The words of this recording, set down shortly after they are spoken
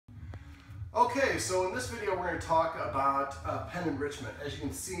Okay, so in this video we're going to talk about pen enrichment. As you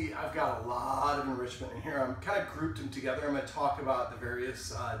can see, I've got a lot of enrichment in here. I'm kind of grouped them together. I'm going to talk about the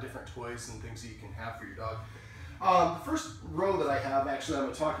various different toys and things that you can have for your dog. The first row that I have, actually, I'm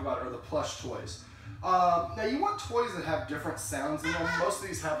going to talk about are the plush toys. Now you want toys that have different sounds in them. Most of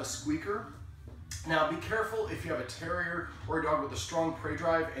these have a squeaker. Now be careful if you have a terrier or a dog with a strong prey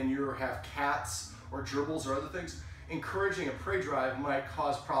drive and you have cats or gerbils or other things. Encouraging a prey drive might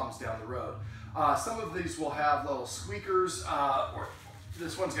cause problems down the road. Some of these will have little squeakers, or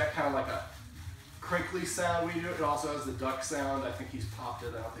this one's got kind of like a crinkly sound when you do it. It also has the duck sound. I think he's popped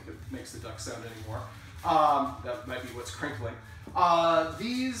it. I don't think it makes the duck sound anymore. That might be what's crinkling.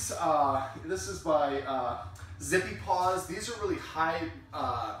 This is by Zippy Paws. These are really high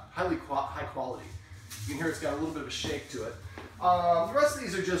quality. You can hear it's got a little bit of a shake to it. The rest of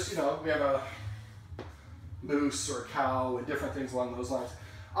these are just, we have a moose or a cow and different things along those lines.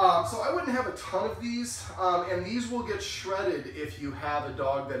 So I wouldn't have a ton of these, and these will get shredded if you have a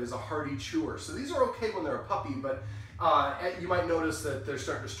dog that is a hardy chewer. So these are okay when they're a puppy, but you might notice that they're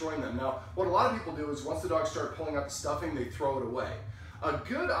starting destroying them. Now, what a lot of people do is once the dogs start pulling out the stuffing, they throw it away. A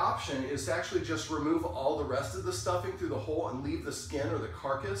good option is to actually just remove all the rest of the stuffing through the hole and leave the skin or the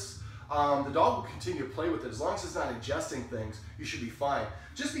carcass. The dog will continue to play with it. As long as it's not ingesting things, you should be fine.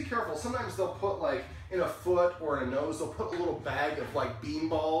 Just be careful. Sometimes they'll put, like, in a foot or in a nose, they'll put a little bag of, like, bean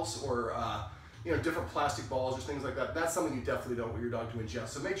balls or, different plastic balls or things like that. That's something you definitely don't want your dog to ingest.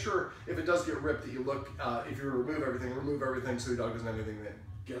 So make sure if it does get ripped that you look, if you remove everything so your dog doesn't have anything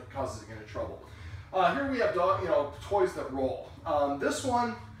that causes it to get into trouble. Here we have toys that roll. This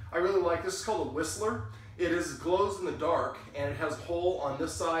one I really like. This is called a whistler. It glows in the dark, and it has a hole on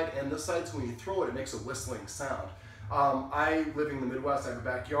this side and this side, so when you throw it, it makes a whistling sound. I live in the Midwest, I have a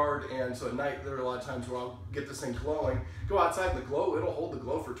backyard, and so at night there are a lot of times where I'll get this thing glowing, go outside in the glow, it'll hold the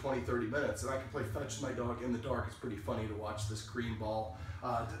glow for 20-30 minutes, and I can play fetch with my dog in the dark. It's pretty funny to watch this green ball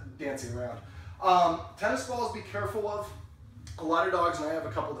dancing around. Tennis balls, be careful of. A lot of dogs, and I have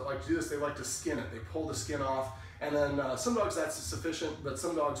a couple that like to do this, they like to skin it. They pull the skin off, and then some dogs that's sufficient, but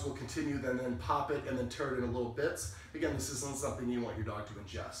some dogs will continue then pop it and then tear it into little bits. Again, this isn't something you want your dog to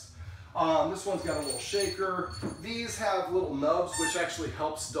ingest. This one's got a little shaker. These have little nubs, which actually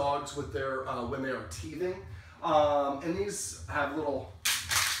helps dogs with their when they are teething. And these have little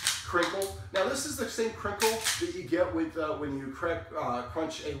crinkle. Now this is the same crinkle that you get with when you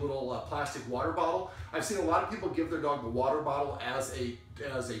crunch a little plastic water bottle. I've seen a lot of people give their dog the water bottle as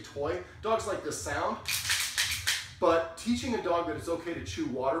a toy. Dogs like this sound. But teaching a dog that it's okay to chew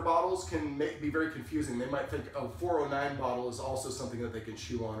water bottles can be very confusing. They might think a 409 bottle is also something that they can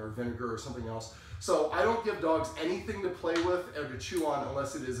chew on, or vinegar or something else. So I don't give dogs anything to play with or to chew on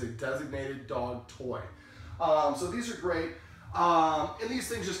unless it is a designated dog toy. So these are great. And these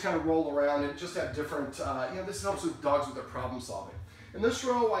things just kind of roll around and just have different, this helps with dogs with their problem solving. In this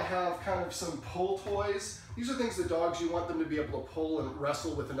row I have kind of some pull toys. These are things that dogs, you want them to be able to pull and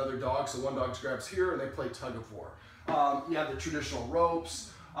wrestle with another dog. So one dog grabs here and they play tug of war. You have the traditional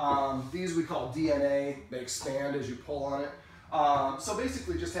ropes. These we call DNA. They expand as you pull on it. So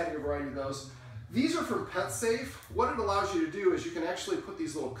basically just having a variety of those. These are from PetSafe. What it allows you to do is you can actually put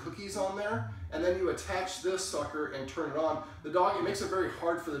these little cookies on there, and then you attach this sucker and turn it on. The dog, it makes it very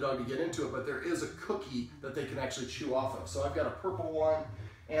hard for the dog to get into it, but there is a cookie that they can actually chew off of. So I've got a purple one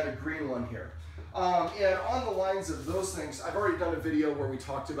and a green one here. And on the lines of those things, I've already done a video where we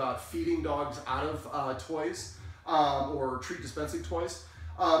talked about feeding dogs out of toys or treat dispensing toys.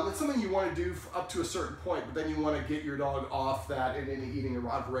 It's something you want to do up to a certain point, but then you want to get your dog off that and into eating a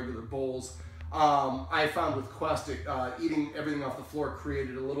lot of regular bowls. I found with Quest, eating everything off the floor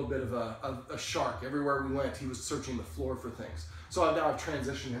created a little bit of a shark. Everywhere we went, he was searching the floor for things. So now I've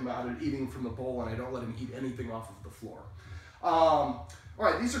transitioned him out of eating from the bowl, and I don't let him eat anything off of the floor. All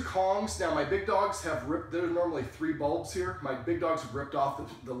right, these are Kongs. Now my big dogs have ripped, there's normally 3 bulbs here. My big dogs have ripped off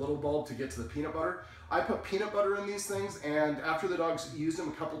the little bulb to get to the peanut butter. I put peanut butter in these things, and after the dogs use them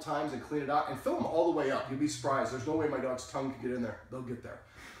a couple times and clean it out and fill them all the way up, you'll be surprised. There's no way my dog's tongue can get in there. They'll get there.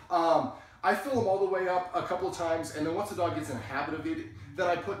 I fill them all the way up a couple of times, and then once the dog gets in the habit of eating, then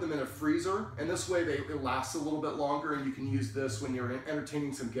I put them in a freezer, and this way it lasts a little bit longer, and you can use this when you're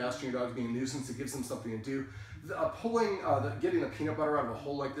entertaining some guests and your dog's being a nuisance. It gives them something to do. Getting the peanut butter out of a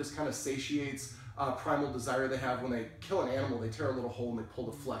hole like this kind of satiates primal desire they have. When they kill an animal, they tear a little hole and they pull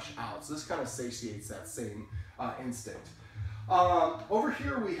the flesh out. So this kind of satiates that same instinct. Over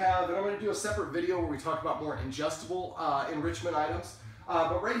here we have, and I'm going to do a separate video where we talk about more ingestible enrichment items.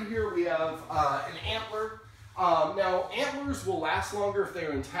 But right here we have an antler. Now antlers will last longer if they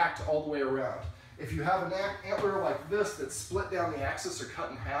are intact all the way around. If you have an antler like this that's split down the axis or cut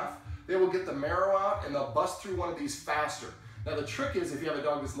in half, they will get the marrow out and they'll bust through one of these faster. Now the trick is, if you have a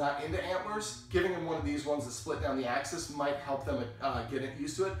dog that's not into antlers, giving them one of these ones that split down the axis might help them get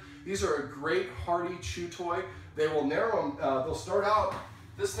used to it. These are a great hardy chew toy. They will narrow them, they'll start out,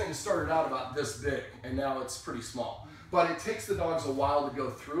 this thing started out about this big and now it's pretty small. But it takes the dogs a while to go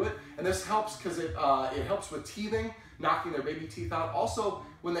through it, and this helps because it helps with teething, knocking their baby teeth out. Also,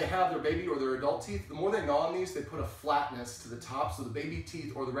 when they have their baby or their adult teeth, the more they gnaw on these, they put a flatness to the top so the baby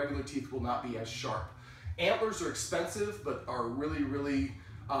teeth or the regular teeth will not be as sharp. Antlers are expensive, but are really, really,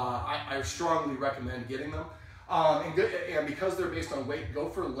 I strongly recommend getting them. And because they're based on weight, go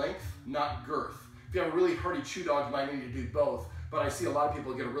for length, not girth. If you have a really hardy chew dog, you might need to do both. But I see a lot of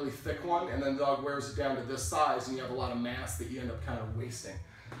people get a really thick one, and then the dog wears it down to this size, and you have a lot of mass that you end up kind of wasting.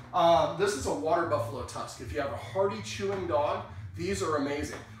 This is a water buffalo tusk. If you have a hardy chewing dog, these are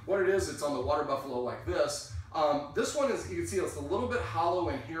amazing. What it is, it's on the water buffalo like this. This one is, you can see it's a little bit hollow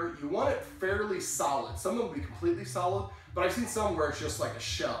in here. You want it fairly solid. Some of them will be completely solid, but I've seen some where it's just like a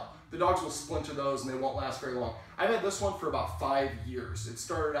shell. The dogs will splinter those and they won't last very long. I've had this one for about 5 years. It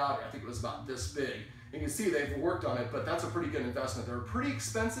started out, I think it was about this big. You can see they've worked on it, but that's a pretty good investment. They're pretty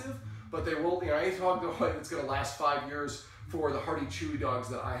expensive, but they will, any dog that's gonna last 5 years for the hardy chewy dogs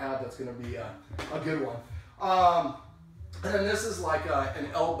that I have, that's gonna be a good one. And then this is like an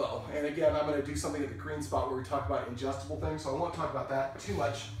elbow. And again, I'm gonna do something at the green spot where we talk about ingestible things, so I won't talk about that too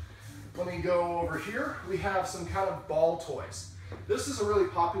much. Let me go over here. We have some kind of ball toys. This is a really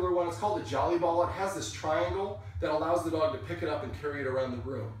popular one. It's called a Jolly Ball. It has this triangle that allows the dog to pick it up and carry it around the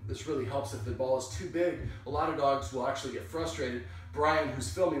room. This really helps if the ball is too big. A lot of dogs will actually get frustrated. Brian, who's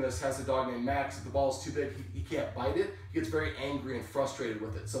filming this, has a dog named Max. If the ball is too big, he can't bite it. He gets very angry and frustrated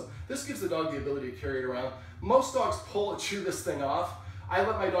with it. So this gives the dog the ability to carry it around. Most dogs pull and chew this thing off. I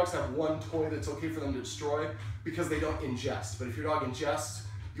let my dogs have one toy that's okay for them to destroy because they don't ingest. But if your dog ingests,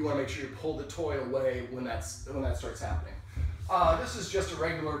 you want to make sure you pull the toy away when that starts happening. This is just a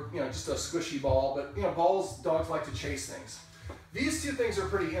regular, just a squishy ball, but balls, dogs like to chase things. These two things are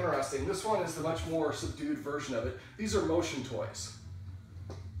pretty interesting. This one is the much more subdued version of it. These are motion toys.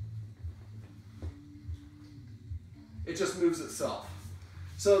 It just moves itself.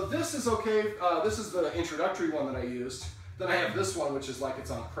 So this is okay. This is the introductory one that I used. Then I have this one, which is like it's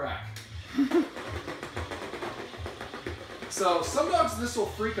on crack. So some dogs, this will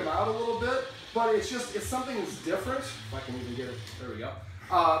freak them out a little bit, but it's something that's different. If I can even get it, there we go.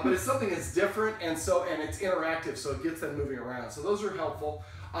 But it's something that's different, and it's interactive, so it gets them moving around. So those are helpful.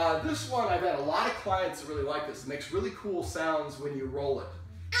 This one, I've had a lot of clients that really like this. It makes really cool sounds when you roll it.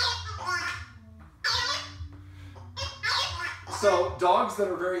 So dogs that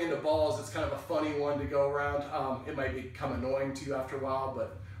are very into balls, it's kind of a funny one to go around. It might become annoying to you after a while,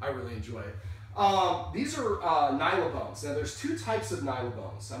 but I really enjoy it. These are nylobones. Now there's two types of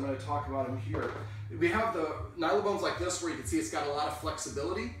nylobones. I'm going to talk about them here. We have the nylobones like this where you can see it's got a lot of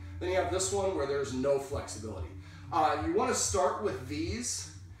flexibility. Then you have this one where there's no flexibility. You want to start with these,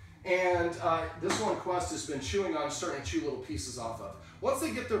 and this one Quest has been chewing on, starting to chew little pieces off of. Once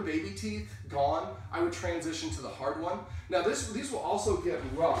they get their baby teeth gone, I would transition to the hard one. Now these will also get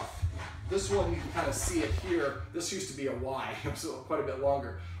rough. This one, you can kind of see it here. This used to be a Y, so quite a bit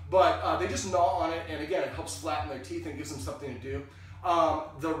longer. But they just gnaw on it, and again, it helps flatten their teeth and gives them something to do.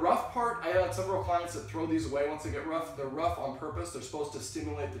 The rough part, I had several clients that throw these away once they get rough. They're rough on purpose. They're supposed to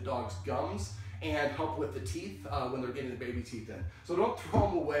stimulate the dog's gums and help with the teeth when they're getting the baby teeth in. So don't throw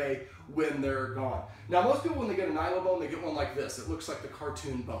them away when they're gone. Now, most people, when they get a nylobone, they get one like this. It looks like the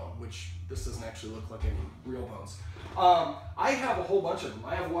cartoon bone, which this doesn't actually look like any real bones. I have a whole bunch of them.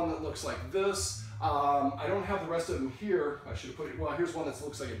 I have one that looks like this. I don't have the rest of them here. I should have put it, well, here's one that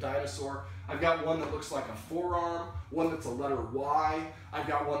looks like a dinosaur. I've got one that looks like a forearm, one that's a letter Y. I've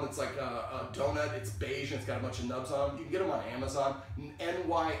got one that's like a donut. It's beige and it's got a bunch of nubs on them. You can get them on Amazon.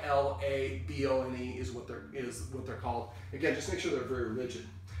 Nylabone is what they're called. Again, just make sure they're very rigid.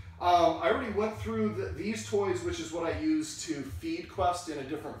 I already went through these toys, which is what I use to feed Quest in a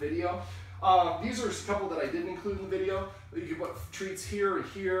different video. These are a couple that I didn't include in the video. You can put treats here and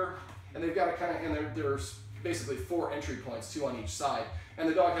here. And they've got to kind of, and there's basically 4 entry points, 2 on each side. And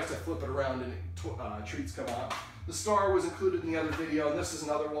the dog has to flip it around and treats come out. The star was included in the other video, and this is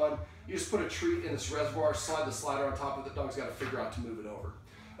another one. You just put a treat in this reservoir, slide the slider on top of it, the dog's got to figure out to move it over.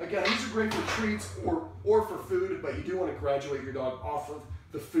 Again, these are great for treats or for food, but you do want to graduate your dog off of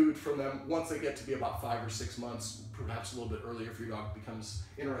the food from them once they get to be about 5 or 6 months, perhaps a little bit earlier if your dog becomes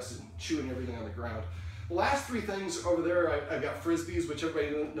interested in chewing everything on the ground. The last 3 things over there, I've got Frisbees, which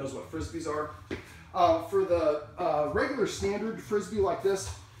everybody knows what Frisbees are. For the regular standard Frisbee like this,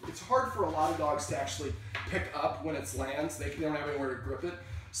 it's hard for a lot of dogs to actually pick up when it lands. They don't have anywhere to grip it.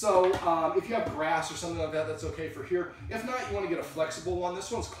 So if you have grass or something like that, that's okay for here. If not, you want to get a flexible one.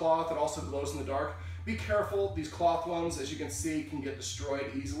 This one's cloth. It also glows in the dark. Be careful. These cloth ones, as you can see, can get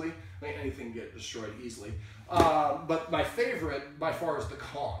destroyed easily. I mean, anything can get destroyed easily. But my favorite, by far, is the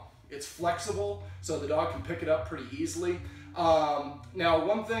Kong. It's flexible, so the dog can pick it up pretty easily. Now,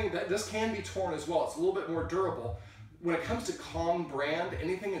 one thing, that this can be torn as well. It's a little bit more durable. When it comes to Kong brand,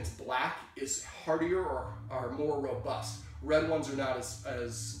 anything that's black is hardier or more robust. Red ones are not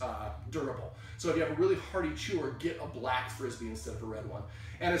as durable. So if you have a really hardy chewer, get a black Frisbee instead of a red one.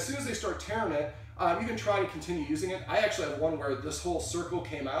 And as soon as they start tearing it, you can try to continue using it. I actually have one where this whole circle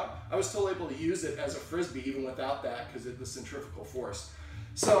came out. I was still able to use it as a Frisbee even without that because of the centrifugal force.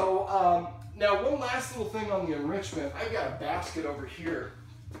 So now one last little thing on the enrichment. I've got a basket over here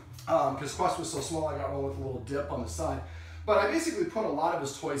because Quest was so small, I got one with a little dip on the side. But I basically put a lot of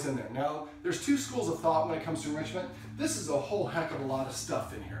his toys in there. Now, there's two schools of thought when it comes to enrichment. This is a whole heck of a lot of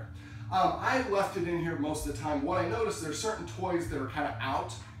stuff in here. I left it in here most of the time. What I noticed, there's certain toys that are kind of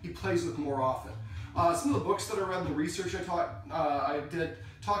out, he plays with more often. Some of the books that I read, the research I did,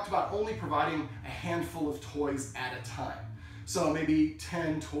 talked about only providing a handful of toys at a time. So maybe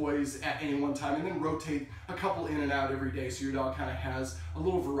 10 toys at any one time, and then rotate a couple in and out every day so your dog kind of has a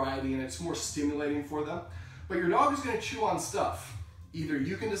little variety and it's more stimulating for them. But your dog is going to chew on stuff. Either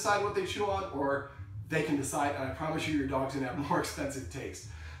you can decide what they chew on or they can decide, and I promise you your dog's going to have more expensive taste.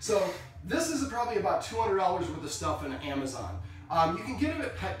 So this is probably about $200 worth of stuff on Amazon. You can get it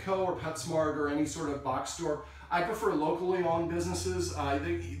at Petco or PetSmart or any sort of box store. I prefer locally owned businesses. They're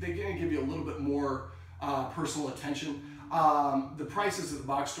going to give you a little bit more personal attention. The prices at the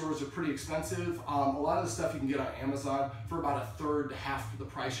box stores are pretty expensive. A lot of the stuff you can get on Amazon for about a third to half of the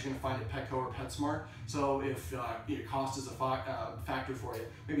price you're going to find at Petco or PetSmart. So if cost is a factor for you,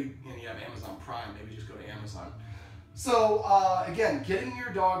 maybe you have Amazon Prime, maybe just go to Amazon. So again, getting your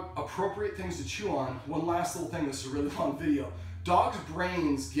dog appropriate things to chew on. One last little thing, this is a really long video. Dogs'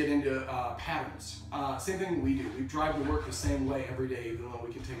 brains get into patterns. Same thing we do. We drive to work the same way every day, even though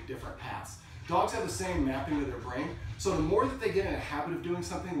we can take different paths. Dogs have the same mapping of their brain, so the more that they get in a habit of doing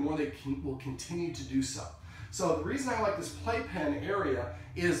something, the more they will continue to do so. So the reason I like this playpen area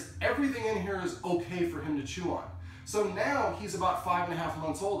is everything in here is okay for him to chew on. So now he's about 5.5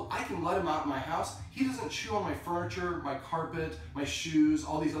 months old. I can let him out in my house. He doesn't chew on my furniture, my carpet, my shoes,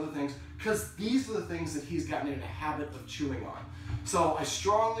 all these other things, because these are the things that he's gotten in a habit of chewing on. So I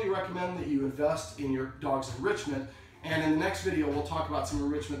strongly recommend that you invest in your dog's enrichment. And in the next video, we'll talk about some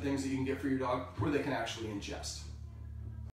enrichment things that you can get for your dog where they can actually ingest.